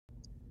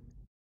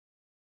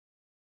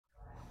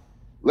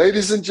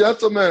Ladies and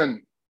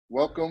gentlemen,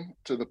 welcome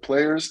to the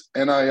Players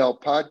NIL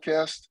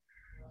podcast.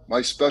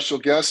 My special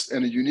guest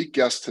and a unique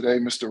guest today,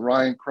 Mr.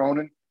 Ryan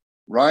Cronin.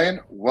 Ryan,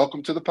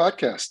 welcome to the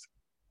podcast.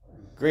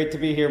 Great to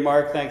be here,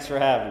 Mark. Thanks for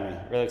having me.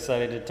 Really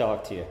excited to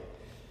talk to you.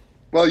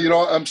 Well,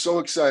 I'm so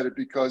excited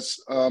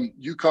because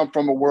you come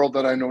from a world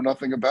that I know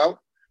nothing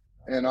about,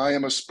 and I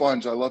am a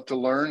sponge. I love to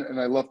learn, and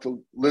I love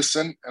to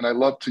listen, and I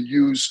love to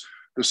use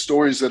the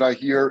stories that I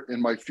hear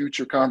in my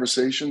future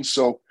conversations.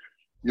 So,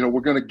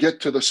 we're going to get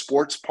to the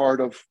sports part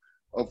of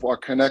our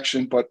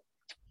connection, but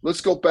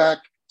let's go back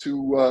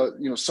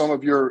to some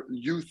of your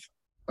youth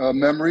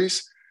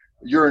memories.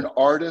 You're an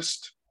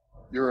artist.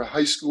 You're a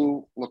high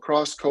school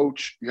lacrosse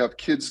coach. You have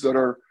kids that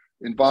are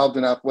involved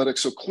in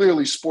athletics. So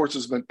clearly sports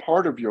has been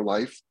part of your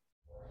life.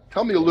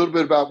 Tell me a little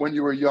bit about when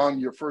you were young,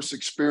 your first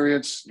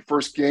experience, your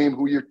first game,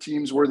 who your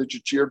teams were that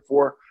you cheered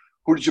for.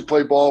 Who did you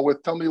play ball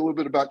with? Tell me a little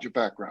bit about your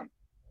background.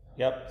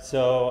 Yep.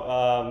 So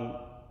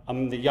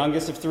I'm the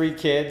youngest of three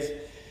kids.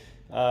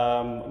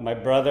 My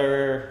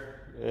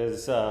brother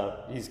is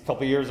he's a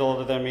couple years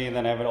older than me, and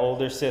then I have an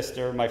older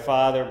sister. My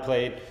father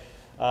played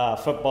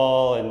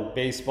football and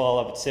baseball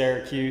up at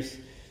Syracuse,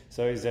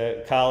 so he's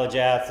a college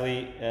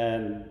athlete,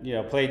 and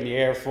played in the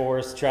Air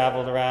Force,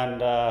 traveled around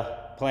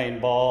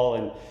playing ball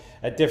and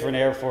at different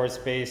Air Force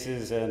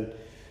bases. And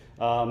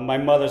my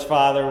mother's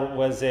father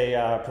was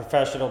a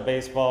professional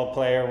baseball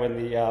player when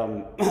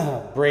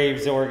the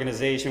Braves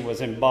organization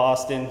was in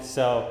Boston.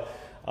 So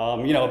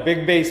a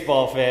big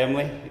baseball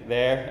family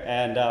there.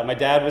 And my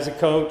dad was a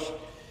coach,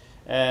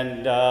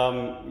 and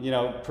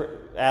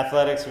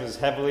athletics was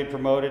heavily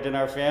promoted in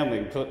our family.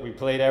 We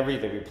played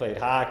everything. We played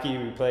hockey,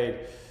 we played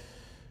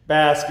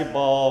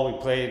basketball, we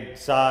played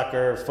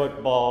soccer,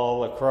 football,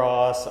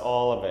 lacrosse,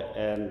 all of it.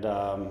 And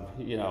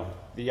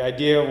the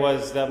idea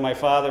was that my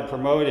father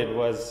promoted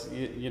was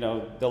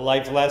the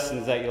life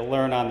lessons that you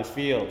learn on the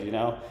field,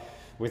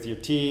 with your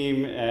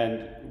team,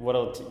 and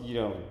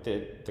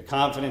the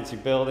confidence you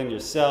build in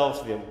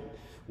yourself, the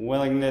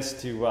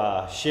willingness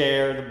to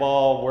share the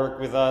ball, work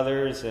with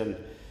others, and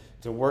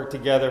to work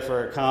together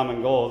for a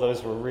common goal.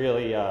 Those were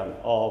really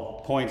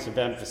all points of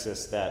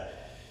emphasis that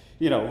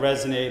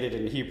resonated,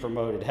 and he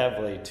promoted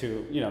heavily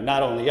to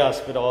not only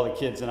us but all the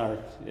kids in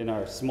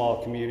our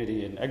small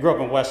community. And I grew up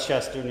in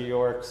Westchester, New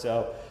York,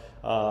 so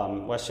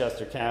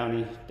Westchester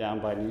County down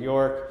by New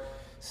York.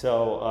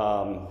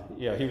 So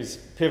he was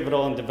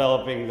pivotal in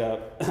developing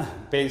the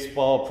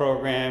baseball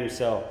program.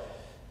 So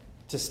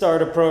to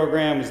start a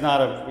program was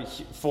not a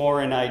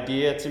foreign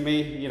idea to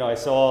me. I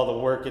saw all the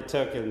work it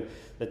took and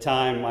the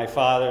time my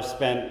father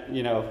spent,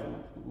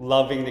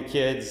 loving the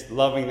kids,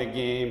 loving the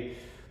game,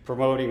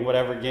 promoting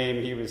whatever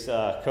game he was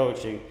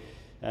coaching.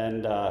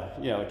 And,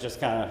 just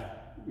kind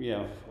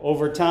of,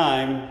 over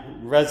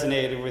time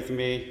resonated with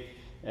me.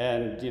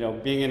 And,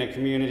 being in a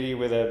community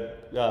with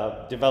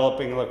a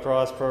developing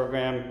lacrosse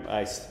program,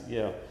 I,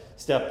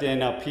 stepped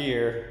in up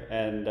here,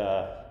 and,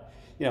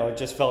 it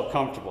just felt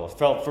comfortable. It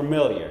felt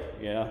familiar,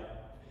 Yeah,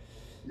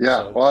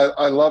 so. Well,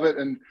 I love it.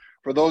 And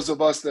for those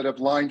of us that have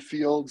lined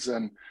fields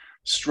and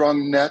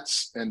strung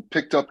nets and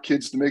picked up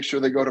kids to make sure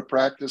they go to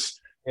practice,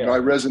 I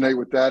resonate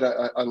with that.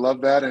 I love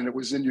that. And it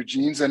was in your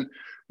genes. And,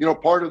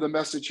 part of the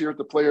message here at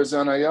the Players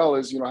NIL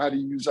is, how do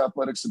you use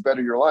athletics to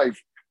better your life?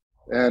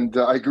 And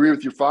I agree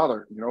with your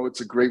father.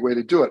 It's a great way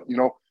to do it.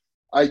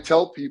 I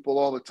tell people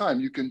all the time,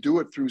 you can do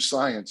it through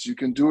science. You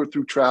can do it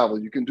through travel.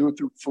 You can do it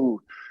through food.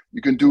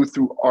 You can do it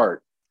through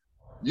art.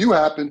 You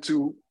happen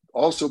to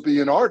also be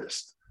an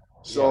artist.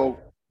 So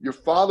your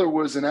father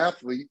was an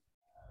athlete.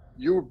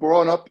 You were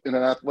brought up in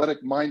an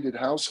athletic-minded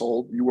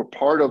household. You were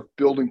part of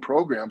building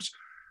programs.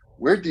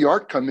 Where did the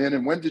art come in,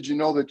 and when did you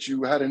know that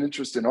you had an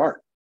interest in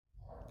art?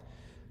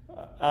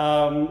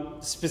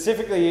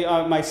 Specifically,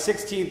 on my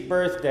 16th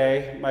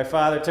birthday, my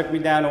father took me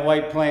down to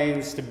White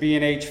Plains to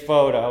B&H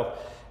Photo,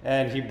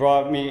 and he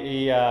brought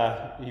me,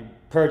 he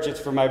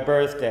purchased for my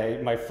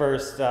birthday my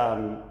first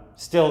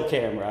still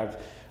camera.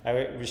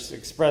 I was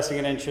expressing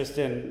an interest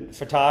in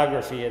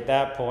photography at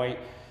that point,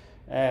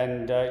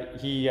 and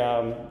he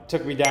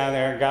took me down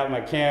there and got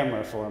my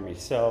camera for me.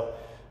 So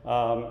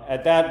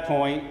at that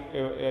point,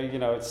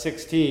 at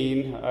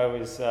 16, I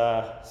was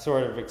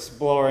sort of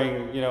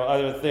exploring,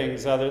 other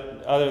things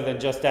other than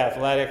just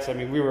athletics. I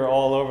mean, we were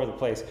all over the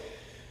place.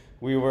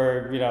 We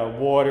were,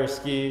 water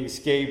skiing,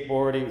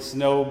 skateboarding,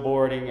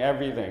 snowboarding,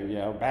 everything,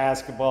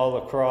 basketball,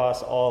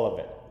 lacrosse, all of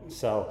it.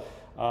 So,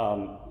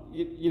 I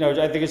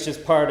think it's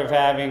just part of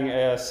having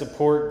a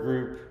support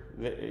group,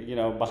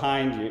 that,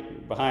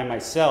 behind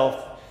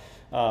myself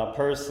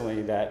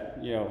personally, that,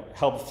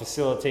 helped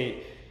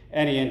facilitate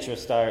any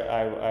interest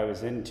I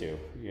was into,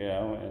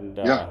 and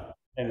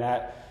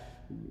that,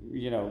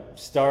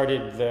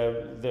 started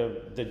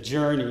the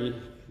journey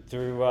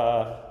through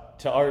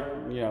to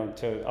art,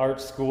 to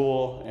art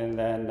school, and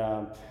then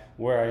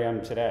where I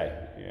am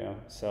today,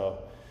 So,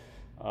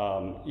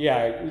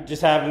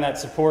 just having that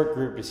support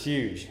group is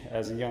huge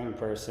as a young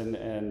person,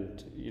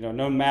 and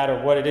no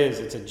matter what it is,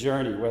 it's a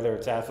journey. Whether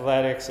it's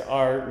athletics,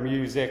 art,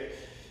 music,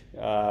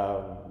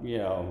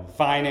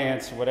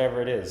 finance,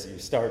 whatever it is. You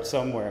start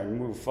somewhere and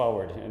move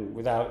forward, and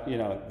without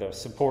the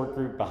support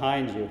group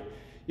behind you,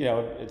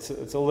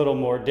 it's a little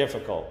more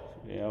difficult.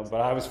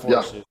 But I was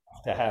fortunate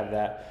to have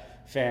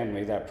that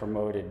family that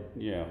promoted,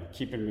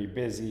 keeping me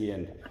busy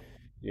and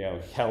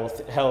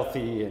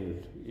healthy,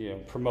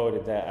 and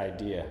promoted that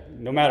idea.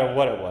 No matter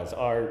what it was,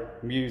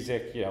 art,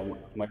 music.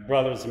 My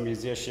brother's a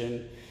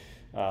musician.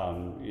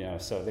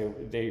 So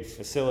they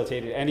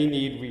facilitated any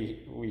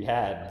need we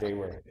had. They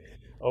were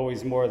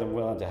always more than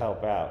willing to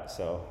help out.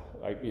 So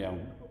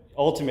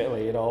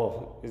ultimately it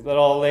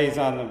all lays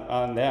on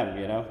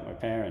them, my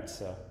parents.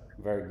 So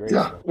I'm very grateful.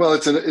 Yeah, well,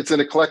 it's an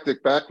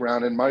eclectic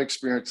background, and my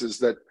experience is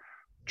that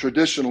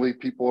traditionally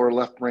people are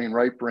left brain,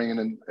 right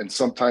brain, and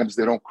sometimes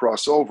they don't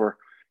cross over,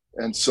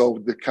 and so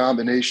the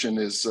combination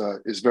is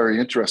very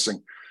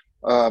interesting.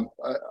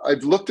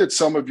 I've looked at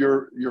some of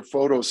your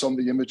photos, some of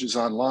the images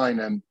online,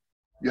 and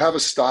you have a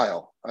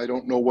style. I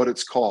don't know what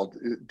it's called.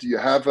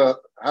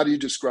 How do you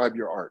describe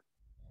your art?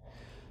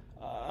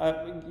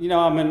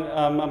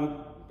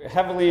 I'm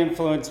heavily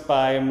influenced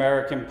by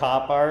American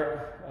pop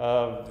art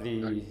of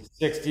the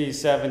 60s,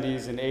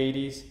 70s, and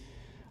 80s.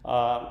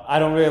 I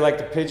don't really like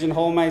to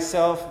pigeonhole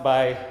myself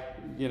by,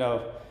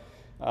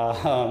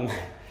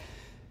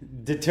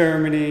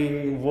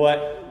 determining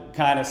what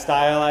kind of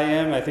style I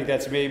am. I think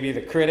that's maybe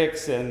the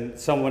critics and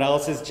someone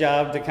else's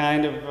job to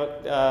kind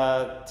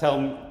of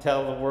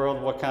tell the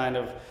world what kind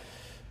of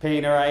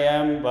painter I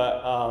am.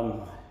 But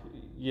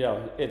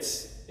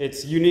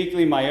it's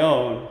uniquely my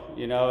own.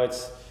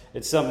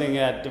 It's something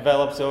that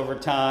develops over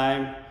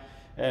time,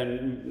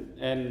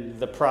 and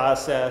the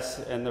process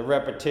and the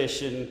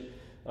repetition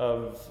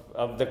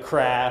of the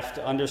craft,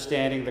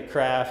 understanding the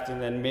craft,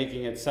 and then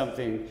making it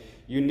something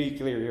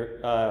uniquely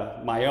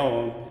my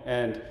own.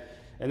 And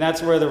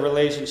that's where the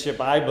relationship,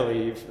 I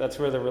believe, that's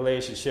where the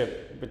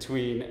relationship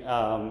between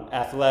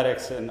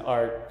athletics and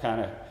art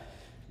kind of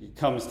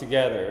comes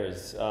together,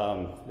 is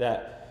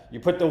that you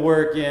put the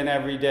work in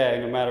every day,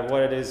 no matter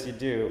what it is you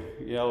do.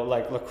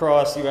 Like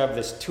lacrosse, you have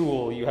this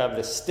tool, you have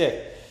this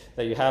stick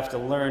that you have to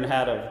learn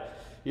how to,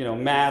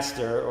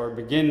 master or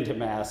begin to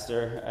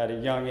master at a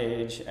young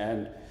age.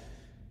 And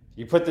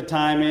you put the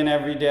time in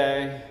every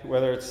day,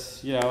 whether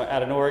it's,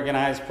 at an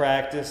organized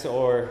practice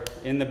or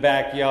in the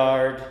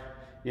backyard.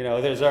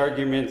 There's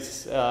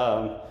arguments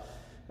to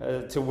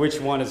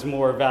which one is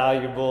more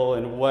valuable,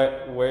 and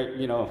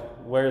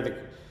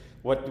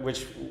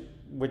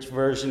which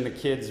version the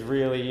kids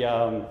really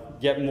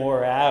get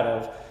more out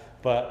of.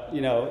 But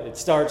it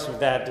starts with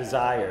that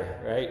desire,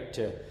 right?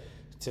 To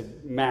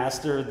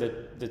master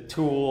the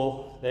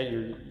tool that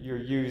you're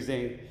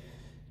using,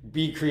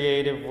 be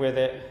creative with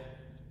it,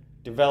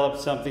 develop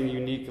something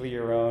uniquely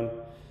your own,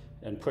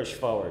 and push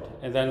forward.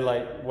 And then,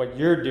 like what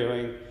you're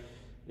doing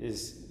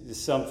is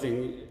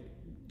something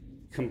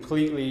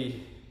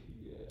completely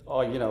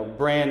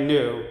brand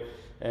new,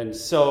 and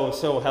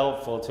so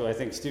helpful to, I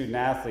think, student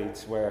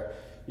athletes, where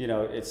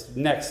it's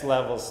next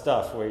level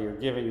stuff, where you're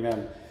giving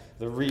them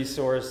the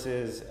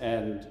resources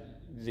and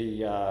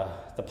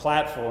the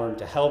platform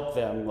to help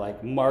them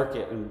like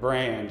market and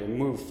brand and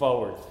move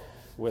forward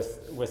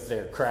with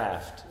their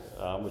craft,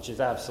 which is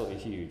absolutely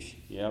huge.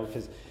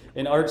 Because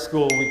in art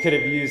school we could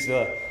have used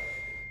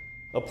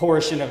a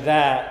portion of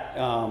that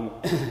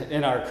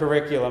in our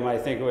curriculum. I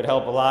think it would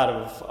help a lot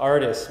of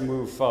artists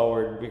move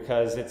forward,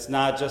 because it's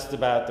not just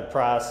about the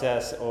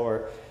process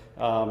or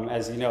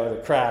as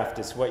the craft.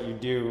 It's what you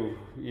do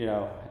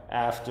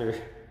after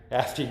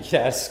you get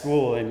out of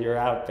school and you're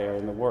out there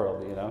in the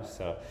world,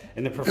 so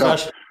in the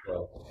professional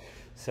world.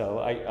 So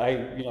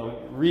I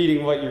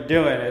reading what you're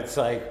doing, it's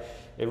like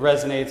it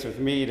resonates with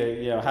me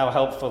to how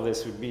helpful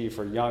this would be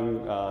for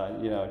young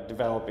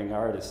developing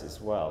artists as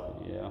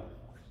well.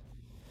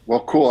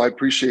 Well, cool. I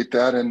appreciate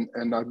that,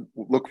 and I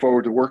look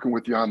forward to working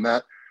with you on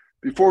that.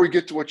 Before we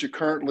get to what your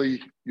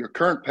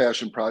current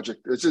passion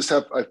project, I just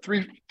have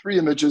three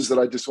images that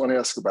I just want to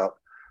ask about,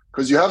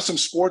 because you have some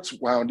sports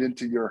wound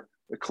into your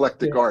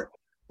eclectic art.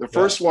 The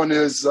first one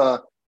is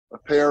a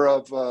pair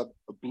of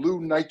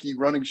blue Nike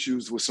running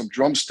shoes with some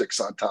drumsticks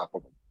on top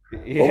of them.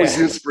 Yeah. What was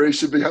the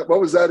inspiration behind? What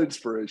was that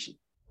inspiration?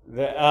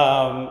 That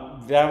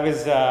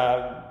was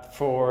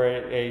for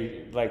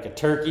a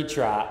turkey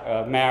trot,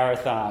 a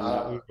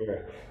marathon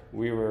that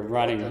we were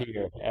running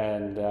here,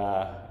 and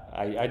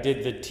I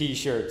did the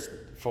T-shirts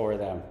for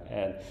them,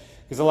 and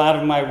because a lot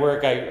of my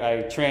work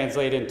I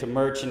translate into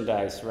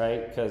merchandise,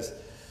 right? Because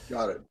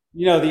got it.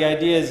 The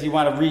idea is you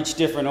want to reach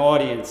different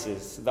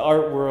audiences. The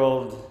art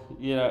world,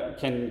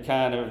 can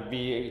kind of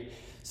be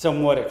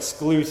somewhat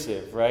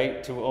exclusive,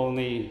 right?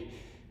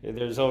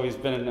 There's always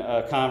been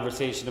a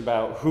conversation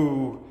about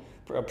who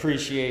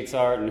appreciates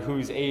art and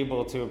who's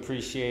able to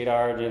appreciate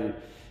art. And,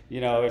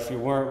 if you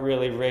weren't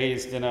really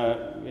raised in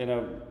a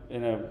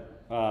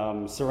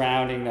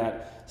surrounding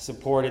that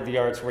supported the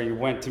arts, where you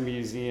went to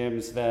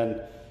museums,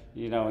 then,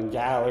 and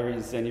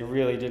galleries, then you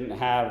really didn't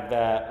have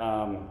that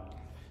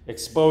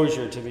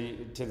exposure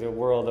to the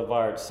world of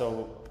art.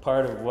 So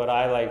part of what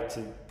I like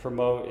to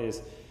promote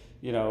is,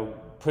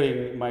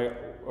 putting my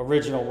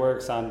original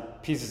works on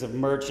pieces of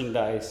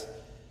merchandise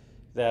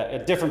that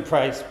at different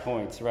price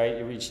points, right?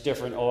 You reach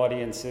different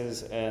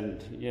audiences,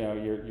 and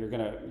you're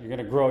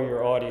gonna grow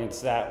your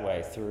audience that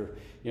way through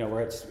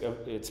where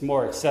it's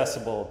more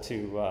accessible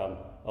to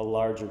a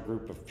larger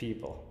group of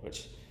people,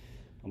 which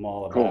I'm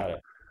all about. Cool.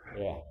 It.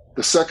 Yeah.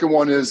 The second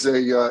one is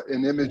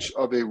an image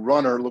of a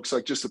runner. Looks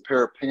like just a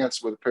pair of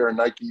pants with a pair of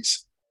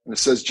Nikes, and it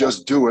says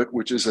 "Just Do It,"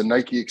 which is a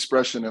Nike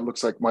expression. It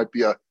looks like might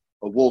be a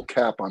wool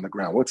cap on the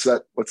ground. What's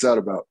that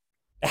about?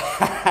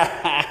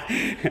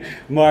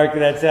 Mark,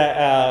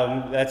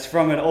 that's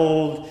from an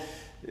old.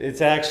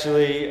 It's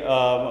actually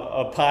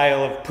a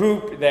pile of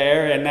poop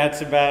there, and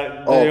that's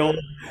about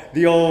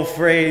the old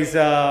phrase.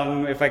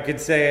 If I could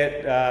say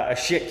it, a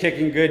shit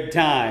kicking good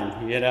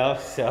time.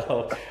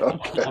 So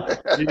okay.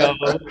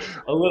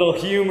 A little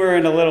humor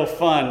and a little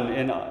fun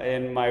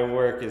in my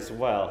work as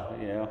well.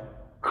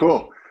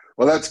 Cool.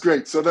 Well, that's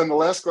great. So then the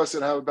last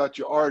question I have about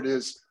your art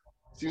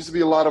seems to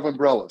be a lot of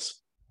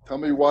umbrellas. Tell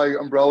me why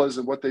umbrellas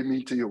and what they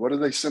mean to you. What do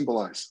they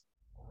symbolize?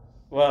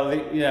 Well,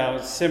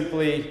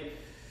 simply,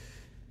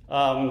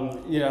 the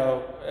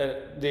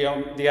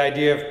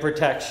idea of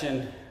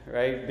protection,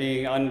 right?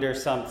 Being under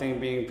something,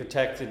 being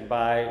protected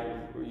by,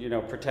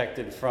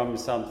 protected from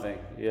something,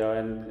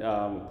 and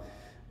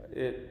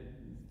it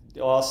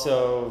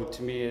also,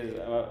 to me, is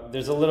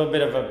there's a little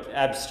bit of an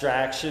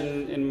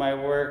abstraction in my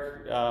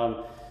work.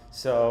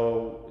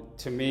 So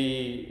to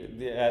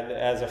me,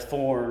 as a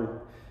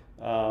form,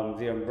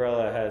 the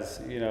umbrella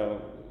has,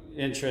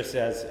 interest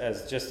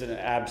as just an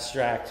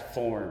abstract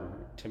form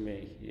to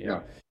me.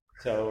 Yeah.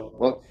 So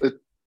well,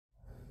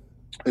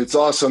 it's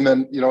awesome,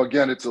 and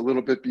again, it's a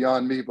little bit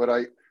beyond me, but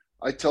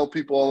I tell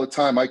people all the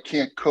time I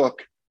can't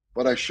cook,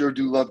 but I sure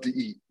do love to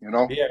eat.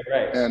 Yeah,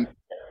 right.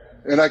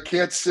 And I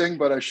can't sing,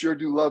 but I sure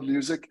do love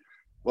music.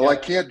 Well, yeah. I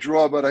can't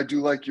draw, but I do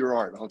like your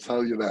art. I'll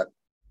tell you that.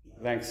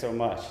 Thanks so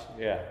much.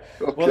 Yeah.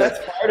 Okay. Well, that's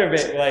part of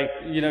it. Like,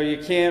 you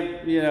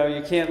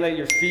can't let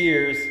your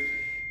fears.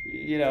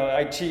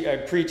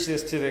 I preach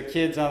this to the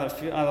kids on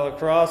the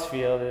lacrosse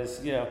field. Is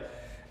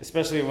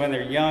especially when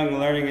they're young,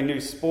 learning a new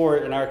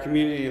sport. In our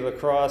community,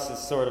 lacrosse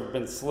has sort of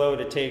been slow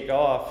to take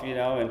off.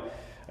 And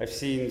I've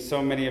seen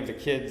so many of the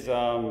kids,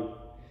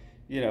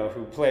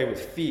 who play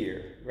with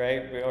fear,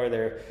 right? Or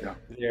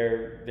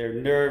they're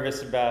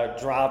nervous about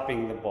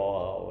dropping the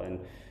ball, and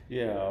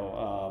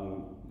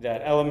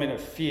that element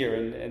of fear.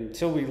 And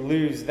until we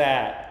lose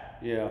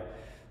that,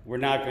 we're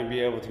not going to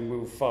be able to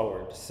move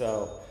forward.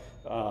 So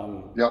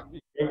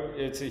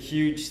it's a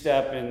huge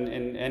step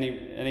in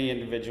any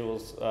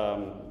individual's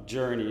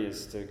journey,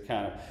 is to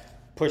kind of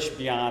push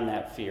beyond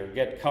that fear,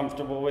 get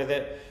comfortable with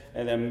it,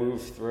 and then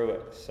move through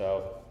it.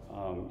 So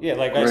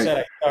like I said,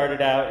 I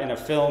started out in a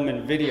film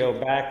and video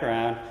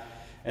background,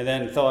 and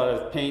then thought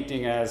of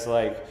painting as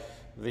like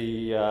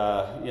the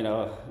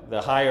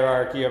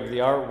hierarchy of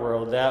the art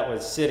world. That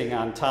was sitting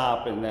on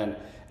top, and then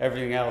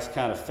everything else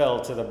kind of fell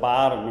to the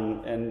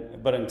bottom.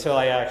 But until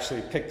I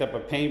actually picked up a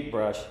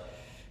paintbrush,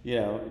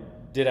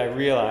 did I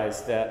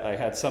realize that I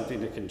had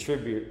something to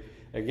contribute.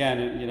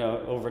 Again,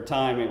 over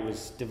time it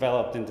was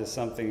developed into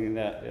something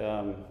that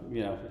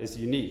is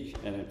unique,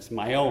 and it's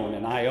my own,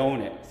 and I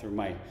own it through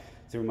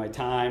my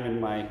time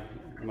and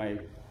my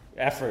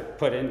effort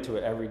put into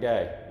it every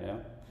day.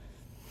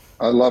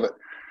 I love it.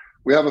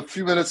 We have a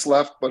few minutes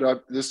left,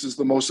 but this is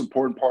the most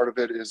important part of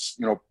it. Is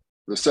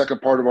the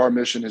second part of our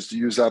mission is to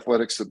use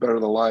athletics to better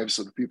the lives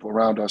of the people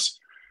around us.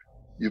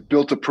 You've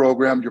built a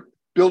program. You're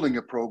building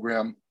a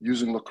program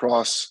using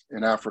lacrosse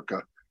in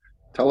Africa.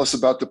 Tell us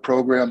about the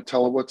program.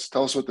 Tell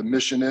us what the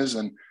mission is,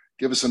 and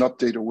give us an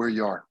update of where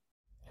you are.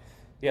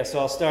 Yeah, so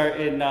I'll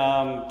start in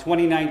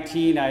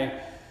 2019.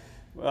 I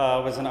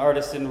was an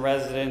artist in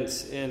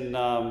residence in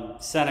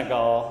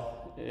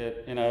Senegal,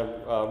 in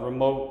a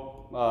remote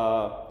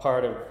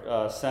part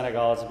of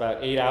Senegal. It's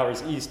about 8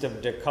 hours east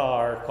of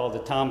Dakar, called the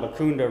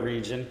Tambacounda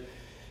region,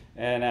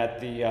 and at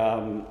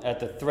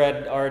the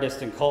Thread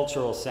Artist and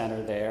Cultural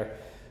Center there,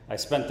 I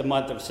spent the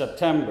month of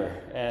September,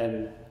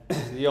 and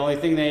the only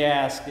thing they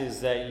ask is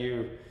that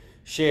you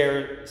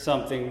share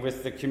something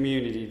with the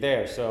community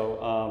there.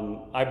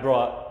 So I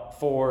brought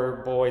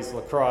 4 boys'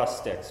 lacrosse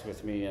sticks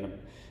with me,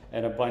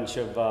 and a bunch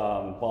of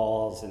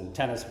balls and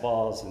tennis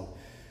balls,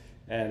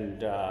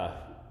 and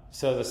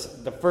so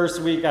the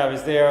first week I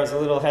was there, I was a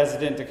little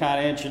hesitant to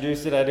kind of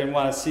introduce it. I didn't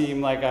want to seem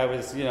like I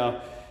was,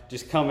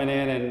 just coming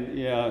in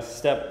and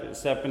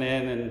stepping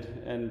in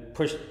and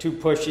too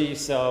pushy.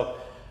 So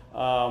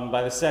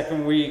by the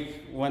second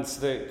week,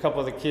 once a couple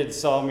of the kids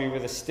saw me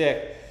with a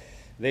stick,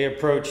 they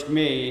approached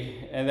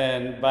me, and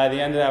then by the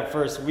end of that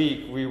first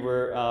week, we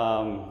were.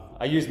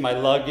 I used my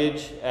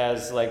luggage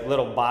as like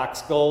little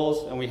box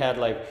goals, and we had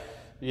like,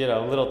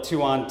 little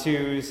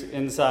 2-on-2s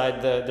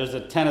inside there's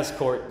a tennis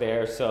court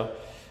there, so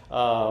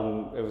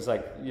it was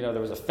like, there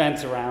was a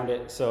fence around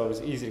it, so it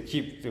was easy to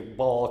keep the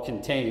ball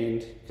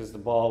contained, because the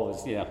ball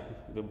was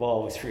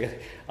really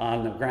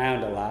on the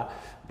ground a lot.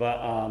 But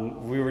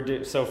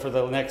so for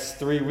the next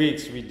 3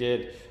 weeks, we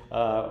did,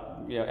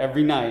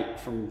 every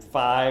night from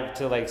 5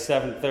 to like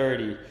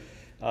 7:30.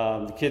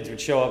 The kids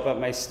would show up at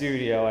my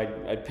studio.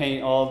 I'd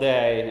paint all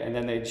day, and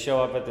then they'd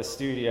show up at the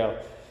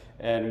studio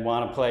and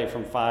want to play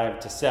from 5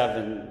 to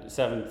 7,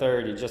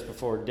 7:30, just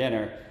before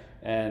dinner.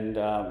 And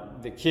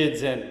the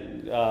kids,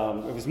 and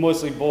it was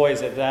mostly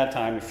boys at that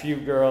time, a few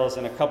girls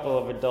and a couple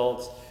of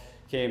adults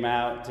came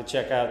out to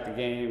check out the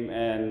game,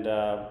 and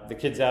the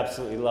kids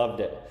absolutely loved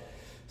it.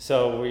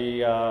 So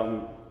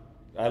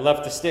I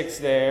left the sticks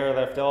there,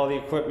 left all the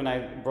equipment I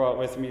brought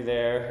with me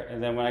there,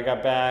 and then when I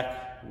got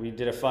back, we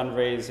did a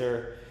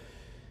fundraiser,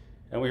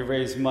 and we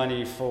raised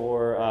money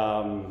for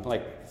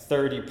like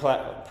 30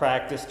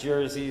 practice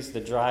jerseys, the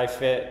dry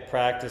fit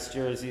practice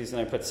jerseys,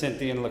 and I put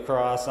Scythian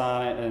lacrosse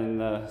on it and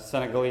the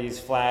Senegalese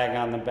flag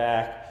on the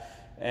back.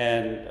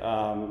 And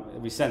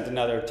we sent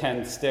another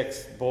 10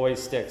 sticks,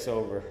 boys sticks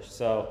over.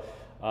 So,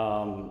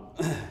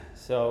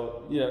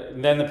 you know,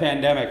 and then the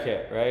pandemic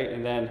hit, right?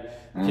 And then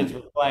kids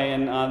were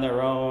playing on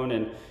their own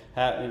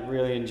and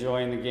really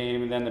enjoying the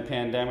game. And then the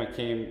pandemic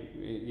came,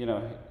 you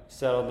know,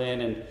 settled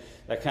in, and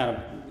that kind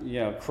of, you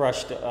know,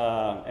 crushed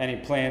any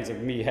plans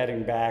of me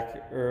heading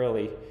back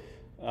early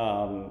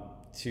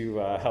to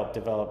help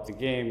develop the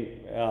game.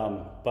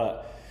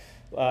 But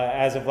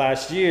as of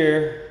last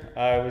year,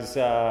 I was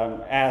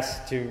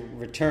asked to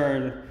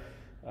return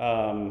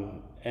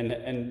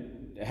and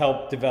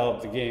help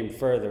develop the game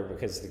further,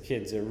 because the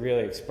kids are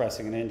really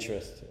expressing an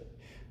interest.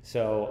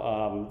 So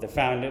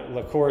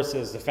La Corsa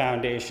is the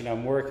foundation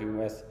I'm working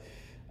with.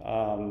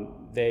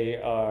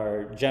 They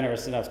are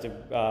generous enough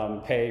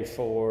to pay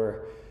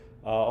for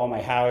all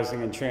my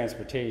housing and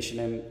transportation,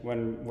 and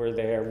when we're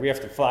there, we have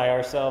to fly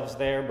ourselves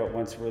there, but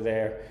once we're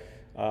there,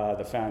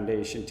 the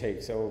foundation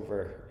takes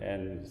over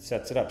and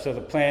sets it up. So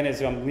the plan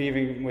is I'm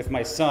leaving with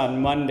my son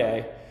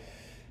Monday,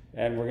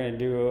 and we're going to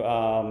do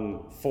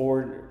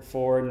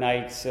 4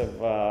 nights of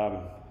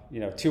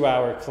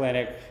 2-hour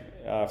clinic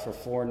for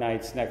 4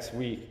 nights next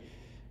week,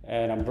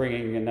 and I'm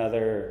bringing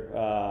another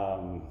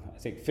I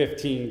think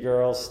 15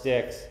 girls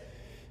sticks,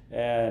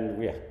 and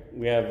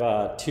we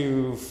have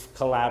 2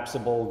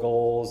 collapsible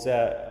goals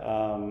that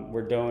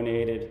were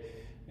donated,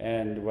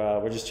 and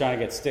we're just trying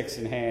to get sticks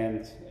in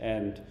hand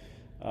and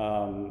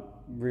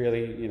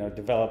really, you know,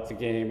 develop the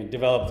game and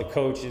develop the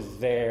coaches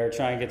there,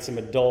 try and get some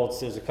adults.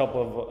 There's a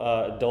couple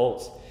of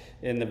adults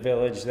in the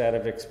village that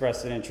have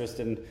expressed an interest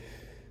in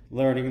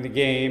learning the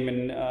game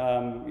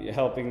and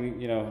helping,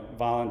 you know,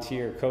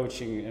 volunteer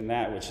coaching in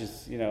that, which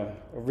is, you know,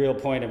 a real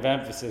point of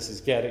emphasis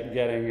is getting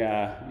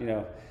you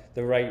know,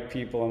 the right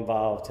people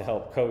involved to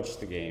help coach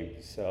the game.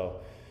 So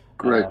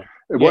great.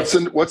 What's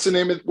the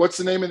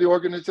name of the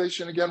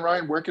organization again,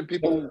 Ryan? Where can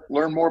people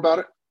learn more about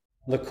it?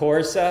 La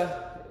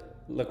Corsa.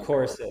 La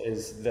Corsa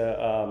is the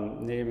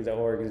name of the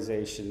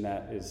organization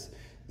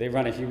they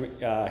run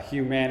a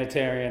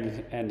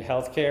humanitarian and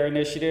healthcare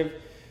initiative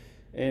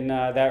in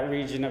that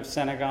region of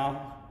Senegal,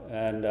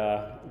 and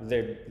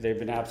they've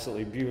been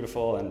absolutely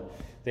beautiful, and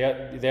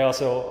they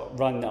also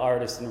run the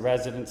artist in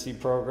residency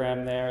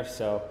program there.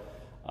 So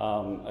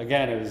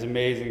again, it was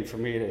amazing for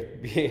me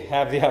to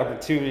have the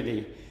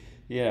opportunity,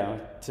 you know,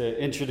 to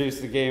introduce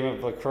the game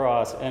of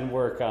lacrosse and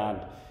work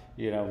on,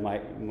 you know,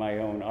 my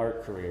own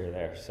art career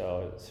there.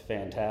 So it's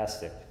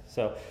fantastic.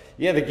 So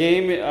yeah, the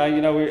game,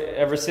 you know,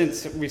 ever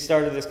since we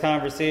started this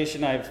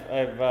conversation, I've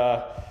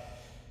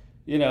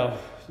you know,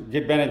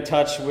 been in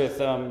touch with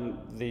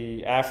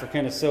the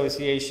African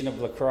Association of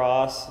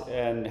Lacrosse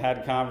and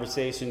had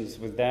conversations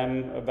with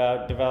them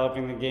about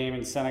developing the game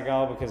in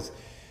Senegal, because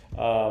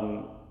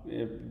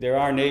there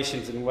are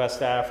nations in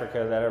West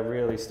Africa that are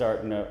really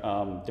starting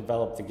to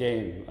develop the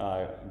game.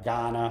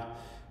 Ghana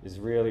is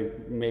really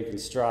making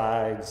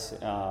strides.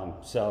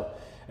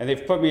 And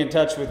they've put me in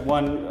touch with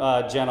one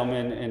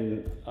gentleman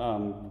in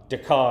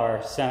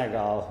Dakar,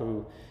 Senegal,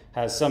 who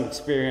has some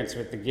experience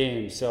with the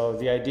game. So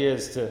the idea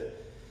is to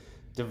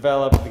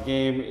develop the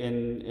game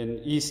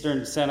in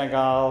eastern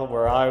Senegal,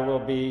 where I will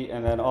be,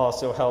 and then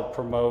also help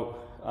promote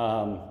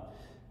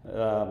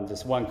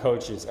this one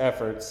coach's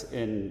efforts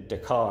in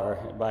Dakar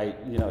by,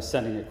 you know,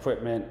 sending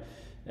equipment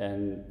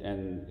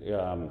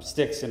and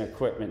sticks and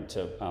equipment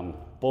to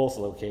both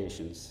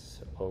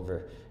locations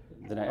over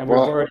the night. And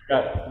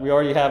we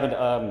already have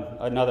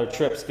another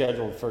trip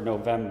scheduled for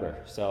November.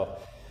 So,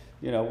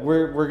 you know,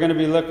 we're going to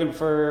be looking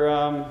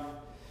for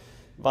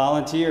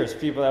volunteers,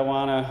 people that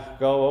want to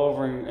go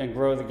over and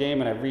grow the game.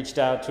 And I've reached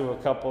out to a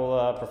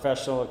couple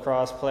professional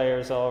lacrosse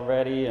players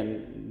already,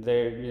 and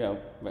they're, you know,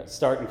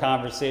 starting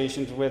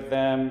conversations with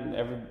them.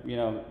 You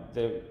know,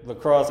 the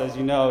lacrosse, as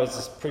you know,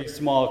 is a pretty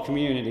small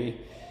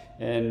community,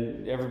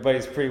 and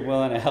everybody's pretty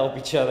willing to help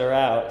each other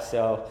out.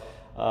 So,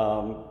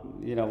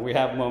 you know, we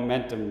have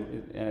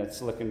momentum, and it's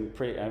looking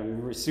pretty.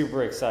 I'm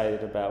super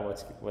excited about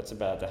what's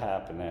about to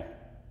happen there.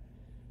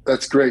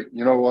 That's great.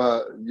 You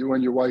know, you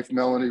and your wife,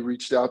 Melanie,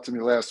 reached out to me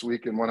last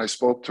week, and when I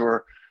spoke to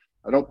her,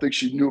 I don't think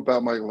she knew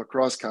about my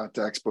lacrosse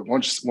contacts, but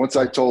once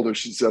I told her,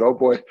 she said, "Oh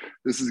boy,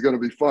 this is going to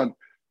be fun."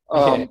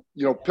 You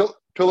know,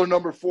 pillar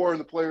number 4 in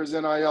the Players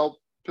NIL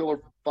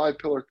five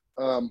pillar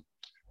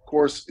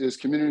course is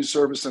community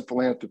service and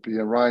philanthropy.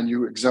 And Ryan,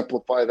 you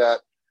exemplify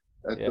that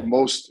at the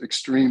most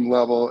extreme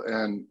level.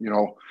 And,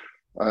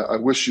 I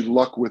wish you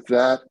luck with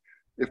that.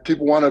 If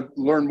people want to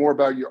learn more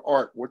about your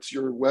art, what's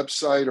your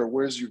website or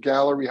where's your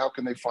gallery? How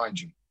can they find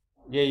you?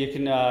 Yeah, you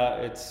can.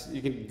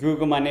 You can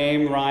Google my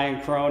name,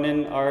 Ryan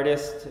Cronin,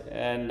 artist,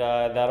 and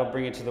that'll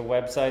bring you to the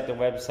website. The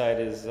website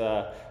is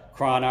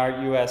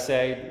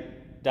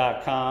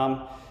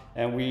cronartusa.com,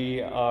 and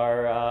we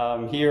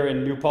are here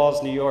in New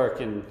Paltz, New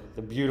York, in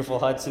the beautiful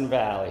Hudson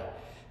Valley.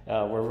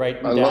 We're right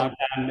in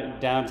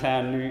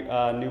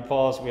downtown New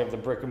Paltz. We have the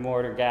brick and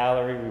mortar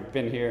gallery. We've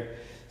been here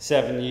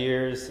 7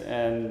 years,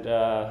 and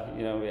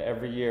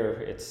every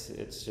year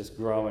it's just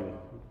growing,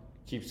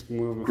 keeps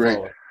moving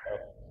forward.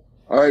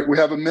 All right, we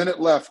have a minute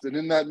left, and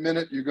in that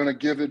minute, you're going to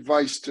give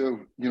advice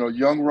to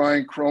young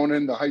Ryan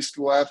Cronin, the high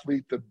school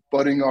athlete, the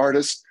budding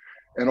artist,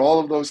 and all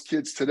of those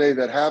kids today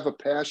that have a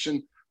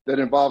passion that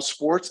involves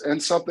sports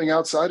and something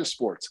outside of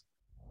sports.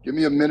 Give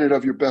me a minute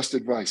of your best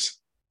advice.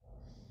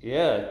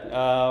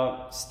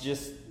 Yeah,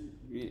 just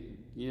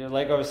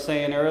like I was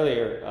saying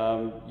earlier,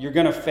 you're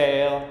going to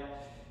fail.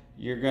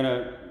 You're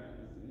gonna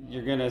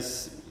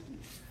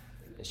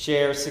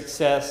share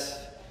success.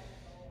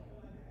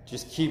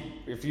 Just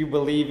if you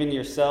believe in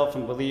yourself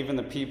and believe in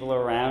the people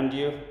around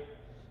you,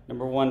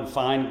 number one,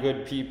 find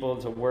good people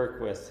to work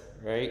with,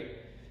 right?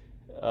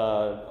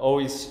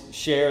 Always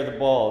share the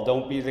ball.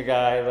 Don't be the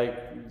guy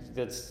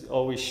that's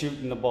always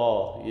shooting the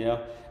ball,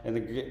 and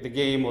the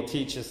game will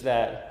teach us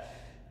that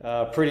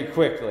pretty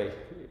quickly.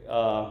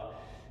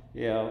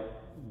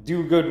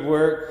 Do good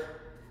work,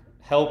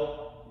 help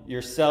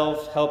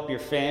yourself, help your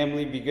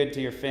family, be good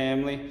to your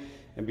family,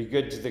 and be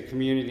good to the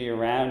community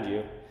around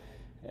you.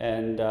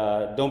 And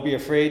don't be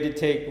afraid to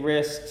take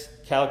risks,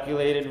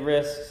 calculated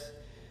risks.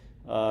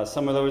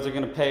 Some of those are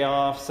going to pay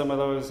off. Some of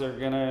those are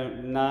going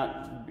to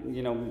not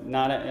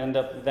end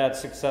up that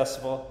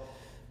successful.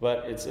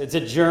 But it's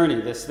a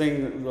journey. This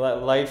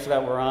life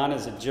that we're on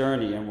is a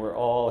journey, and we're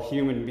all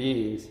human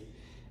beings.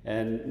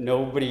 And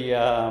nobody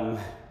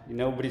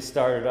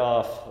started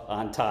off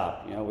on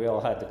top. We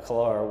all had to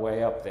claw our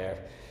way up there,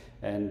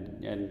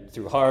 and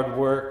through hard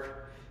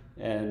work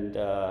and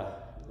a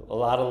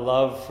lot of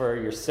love for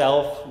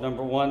yourself.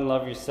 Number one,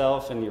 love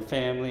yourself and your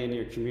family and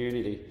your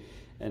community,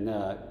 and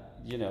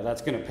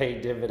that's going to pay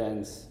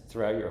dividends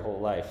throughout your whole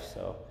life.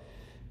 So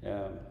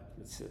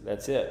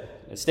that's it.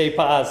 And stay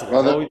positive.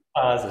 Always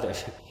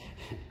positive.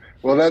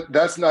 Well,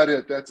 that's not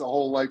it. That's a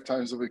whole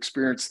lifetimes of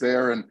experience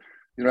there, and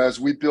as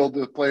we build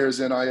the Players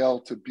NIL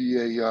to be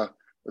a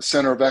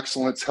center of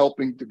excellence,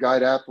 helping to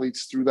guide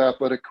athletes through the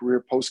athletic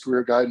career,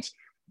 post-career guidance,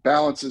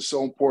 balance is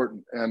so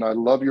important. And I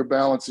love your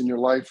balance in your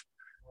life.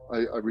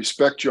 I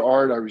respect your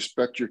art. I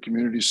respect your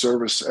community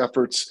service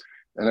efforts.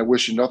 And I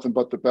wish you nothing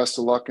but the best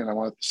of luck. And I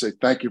want to say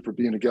thank you for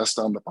being a guest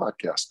on the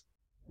podcast.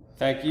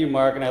 Thank you,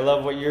 Mark. And I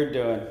love what you're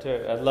doing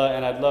too. I'd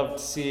love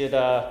to see it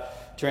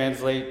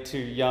translate to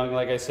young,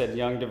 like I said,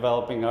 young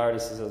developing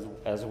artists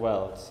as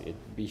well.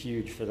 It'd be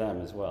huge for them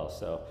as well.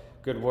 So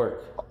good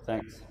work.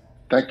 Thanks.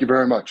 Thank you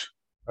very much.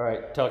 All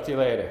right. Talk to you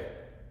later.